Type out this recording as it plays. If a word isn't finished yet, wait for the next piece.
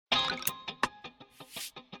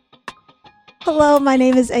Hello, my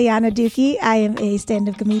name is Ayanna Dukey. I am a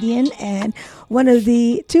stand-up comedian and one of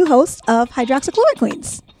the two hosts of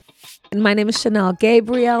Hydroxychloroquines. And my name is Shanelle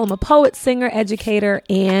Gabriel. I'm a poet, singer, educator,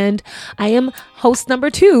 and I am host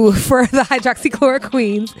number 2 for the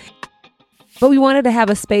Hydroxychloroquines. But we wanted to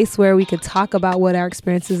have a space where we could talk about what our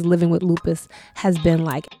experiences living with lupus has been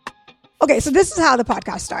like. Okay, so this is how the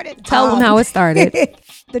podcast started. Tell them how it started.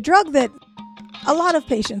 The drug that a lot of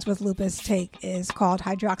patients with lupus take is called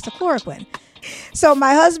hydroxychloroquine. So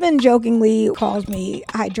my husband jokingly called me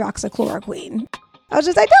hydroxychloroquine. I was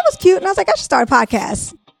just like, that was cute. And I was like, I should start a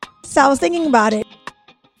podcast. So I was thinking about it.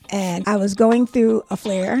 And I was going through a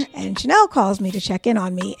flare, and Shanelle calls me to check in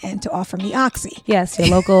on me and to offer me Oxy. Yes, your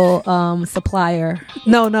local supplier.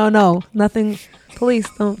 No, nothing. Police,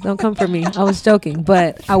 don't come for me. I was joking,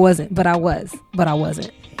 but I wasn't. But I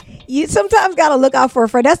wasn't. You sometimes got to look out for a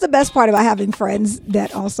friend. That's the best part about having friends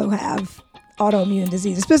that also have autoimmune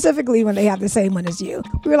diseases, specifically when they have the same one as you.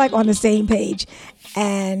 We were like on the same page.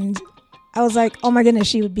 And I was like, oh my goodness,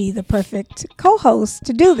 she would be the perfect co-host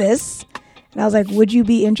to do this. And I was like, would you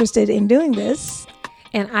be interested in doing this?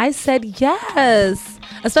 And I said yes,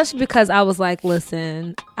 especially because I was like,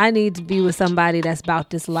 listen, I need to be with somebody that's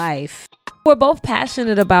about this life. We're both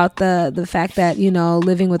passionate about the fact that, you know,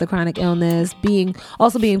 living with a chronic illness, being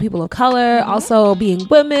people of color, also being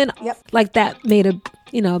women, like that made a,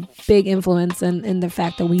 big influence in the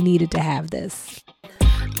fact that we needed to have this.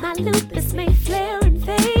 My lupus may flare and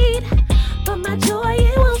fade.